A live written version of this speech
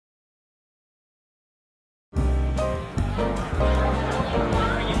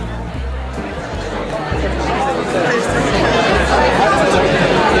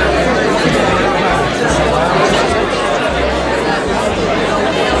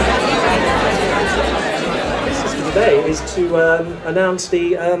today is to announce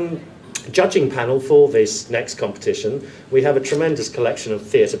the judging panel for this next competition. We have a tremendous collection of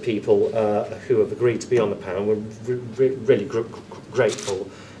theatre people who have agreed to be on the panel. We're really grateful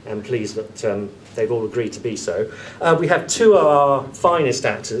and pleased that they've all agreed to be so. We have two of our finest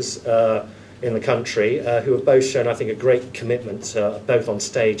actors in the country who have both shown, I think, a great commitment both on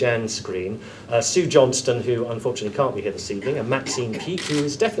stage and screen. Sue Johnston, who unfortunately can't be here this evening, and Maxine Peake, who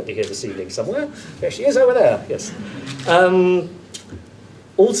is definitely here this evening somewhere. There she is over there, yes.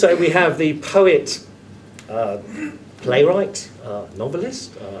 Also, we have the poet, playwright,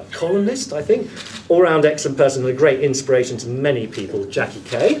 novelist, columnist, I think, all-round excellent person and a great inspiration to many people, Jackie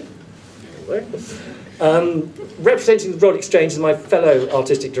Kay. Representing the Royal Exchange is my fellow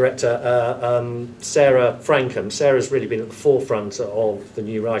artistic director, Sarah Frankham. Sarah's really been at the forefront of the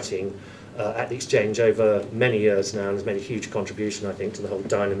new writing at the Exchange over many years now, and has made a huge contribution, I think, to the whole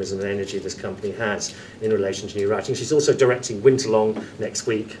dynamism and energy this company has in relation to new writing. She's also directing Winterlong next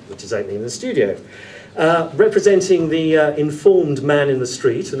week, which is opening in the studio. Representing the informed man in the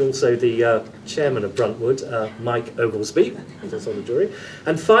street and also the chairman of Bruntwood, Mike Oglesby, that's on the jury.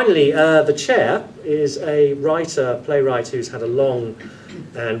 And finally, the chair is a writer, playwright who's had a long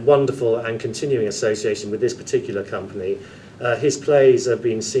and wonderful and continuing association with this particular company. His plays have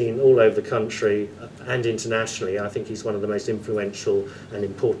been seen all over the country and internationally. I think he's one of the most influential and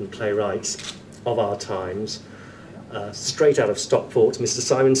important playwrights of our times. Straight out of Stockport, Mr.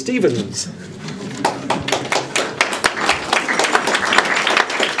 Simon Stevens.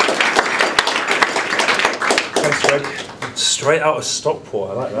 Straight out of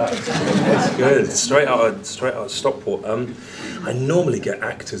Stockport, I like that. That's good. Straight out of Stockport. I normally get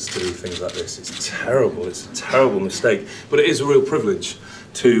actors to do things like this. It's terrible. It's a terrible mistake. But it is a real privilege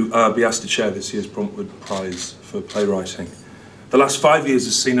to be asked to chair this year's Bruntwood Prize for playwriting. The last 5 years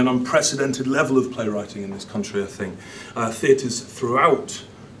has seen an unprecedented level of playwriting in this country, I think. Theatres throughout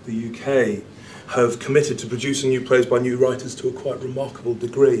the UK have committed to producing new plays by new writers to a quite remarkable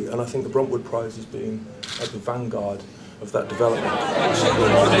degree, and I think the Bruntwood Prize has been at the vanguard of that development. Well,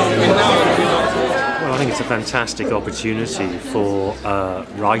 I think it's a fantastic opportunity for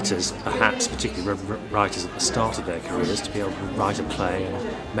writers, perhaps particularly writers at the start of their careers, to be able to write a play and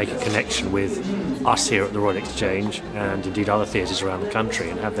make a connection with us here at the Royal Exchange and indeed other theatres around the country,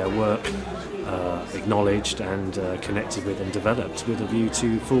 and have their work acknowledged and connected with and developed with a view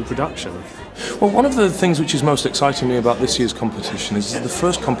to full production. Well, one of the things which is most exciting me about this year's competition is the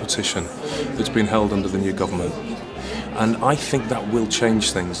first competition that's been held under the new government. And I think that will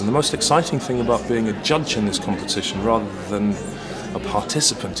change things. And the most exciting thing about being a judge in this competition rather than a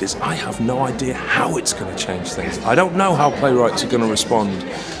participant is I have no idea how it's going to change things. I don't know how playwrights are going to respond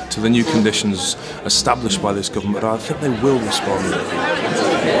to the new conditions established by this government, but I think they will respond.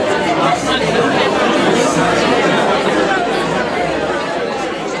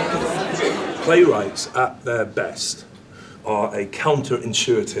 Playwrights at their best are a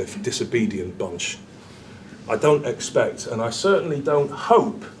counterintuitive, disobedient bunch. I don't expect, and I certainly don't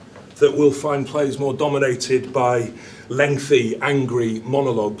hope, that we'll find plays more dominated by lengthy, angry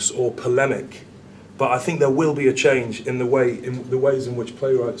monologues or polemic. But I think there will be a change in the ways in which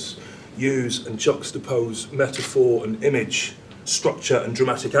playwrights use and juxtapose metaphor and image, structure and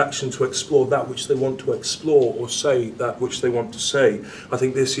dramatic action to explore that which they want to explore or say that which they want to say. I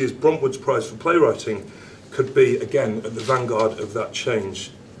think this year's Bruntwood Prize for playwriting could be, again, at the vanguard of that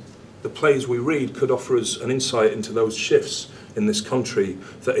change. The plays we read could offer us an insight into those shifts in this country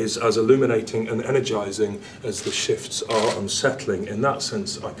that is as illuminating and energising as the shifts are unsettling. In that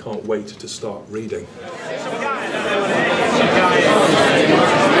sense, I can't wait to start reading.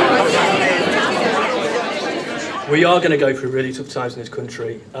 We are going to go through really tough times in this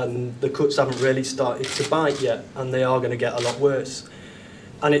country, and the cuts haven't really started to bite yet, and they are going to get a lot worse.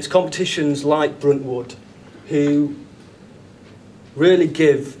 And it's competitions like Bruntwood who really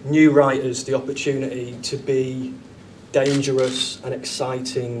give new writers the opportunity to be dangerous and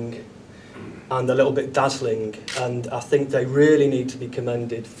exciting and a little bit dazzling, and I think they really need to be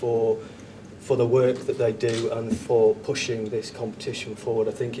commended for the work that they do and for pushing this competition forward.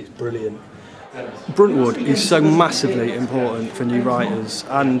 I think it's brilliant. Bruntwood is so massively important for new writers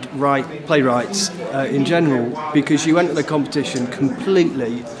and playwrights in general, because you enter the competition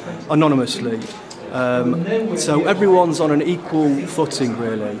completely anonymously. So everyone's on an equal footing,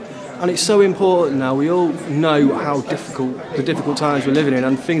 really, and it's so important now. We all know how the difficult times we're living in,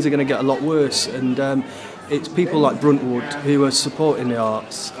 and things are going to get a lot worse, and it's people like Bruntwood who are supporting the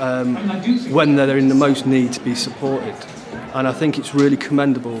arts when they're in the most need to be supported, and I think it's really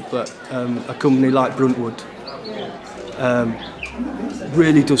commendable that a company like Bruntwood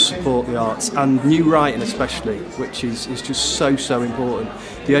really does support the arts, and new writing especially, which is just so important.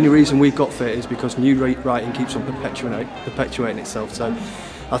 The only reason we've got fit is because new writing keeps on perpetuating itself, so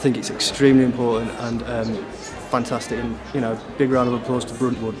I think it's extremely important and fantastic, and big round of applause to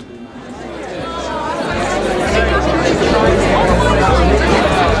Bruntwood.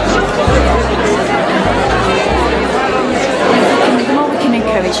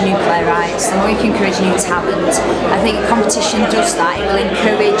 New playwrights, the more you can encourage new talent. I think competition does that. It will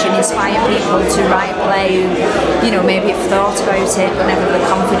encourage and inspire people to write a play who, maybe have thought about it but never had the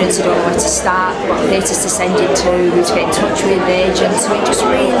confidence to know where to start, what theatres to send it to get in touch with agents. So it just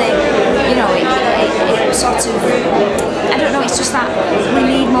really, it sort of, I don't know, it's just that we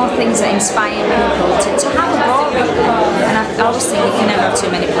need more things that inspire people to have a go. And I always think you can never have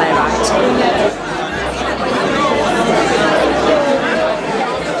too many playwrights.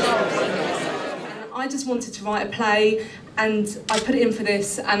 I just wanted to write a play, and I put it in for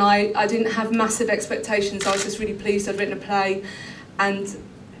this, and I didn't have massive expectations. I was just really pleased I'd written a play, and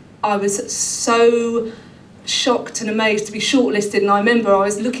I was so shocked and amazed to be shortlisted. And I remember I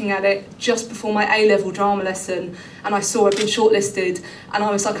was looking at it just before my A-level drama lesson, and I saw I'd been shortlisted, and I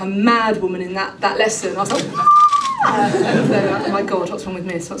was like a mad woman in that lesson. I was like, oh my God, what's wrong with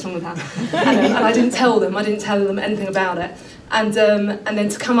Miss? What's wrong with her? And I didn't tell them anything about it. And then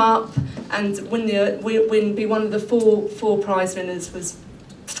to come up and be one of the four prize winners was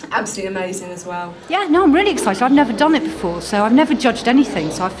absolutely amazing as well. Yeah, no, I'm really excited. I've never done it before, so I've never judged anything,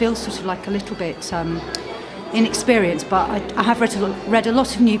 so I feel sort of like a little bit inexperienced, but I have read a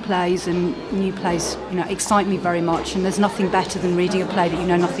lot of new plays, and new plays excite me very much, and there's nothing better than reading a play that you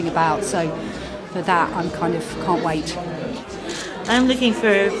know nothing about, so for that I'm kind of can't wait. I'm looking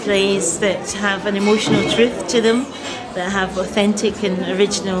for plays that have an emotional truth to them, that have authentic and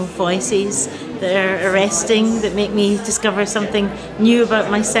original voices, that are arresting, that make me discover something new about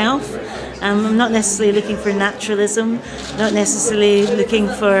myself. I'm not necessarily looking for naturalism, not necessarily looking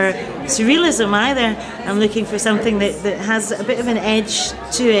for surrealism either. I'm looking for something that has a bit of an edge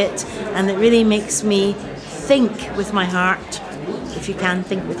to it, and that really makes me think with my heart, if you can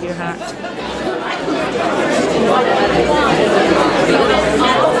think with your heart.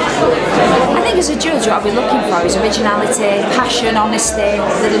 I think as a judge what I'll be looking for is originality, passion, honesty,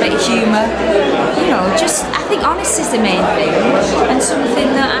 a little bit of humour. I think honesty is the main thing, and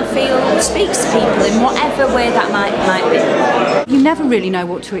something that I feel speaks to people in whatever way that might be. You never really know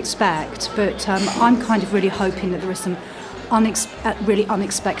what to expect, but I'm kind of really hoping that there are some really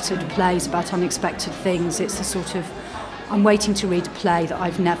unexpected plays about unexpected things. It's a sort of, I'm waiting to read a play that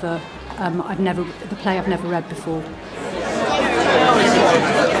I've never read before.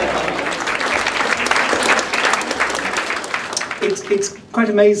 It's quite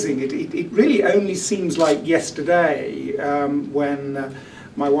amazing. It really only seems like yesterday when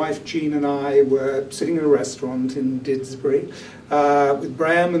my wife Jean and I were sitting in a restaurant in Didsbury with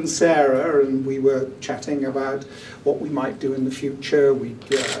Graham and Sarah, and we were chatting about what we might do in the future. We'd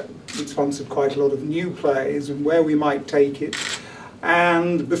sponsored quite a lot of new plays and where we might take it.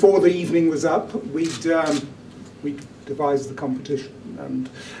 And before the evening was up, we devised the competition and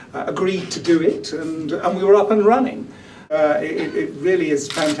agreed to do it, and we were up and running. It really is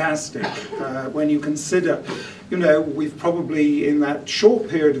fantastic when you consider, we've probably in that short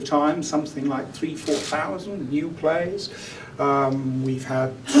period of time something like 3,000–4,000 new plays. We've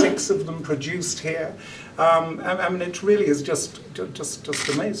had 6 of them produced here. I mean, it really is just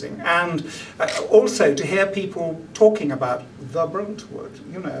amazing. And also to hear people talking about the Bruntwood,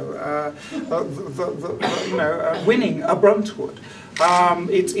 winning a Bruntwood.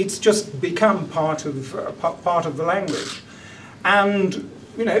 It's just become part of the language. And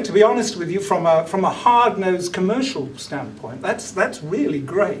to be honest with you, from a hard-nosed commercial standpoint, that's really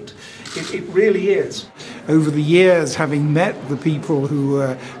great. It really is. Over the years, having met the people who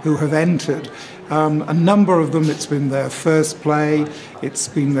have entered, a number of them, it's been their first play. It's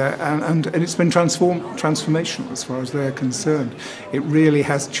been and it's been transformational as far as they're concerned. It really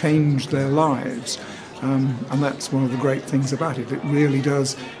has changed their lives. And that's one of the great things about it. It really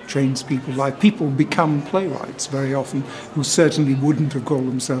does change people's lives. People become playwrights very often who certainly wouldn't have called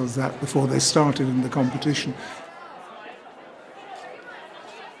themselves that before they started in the competition.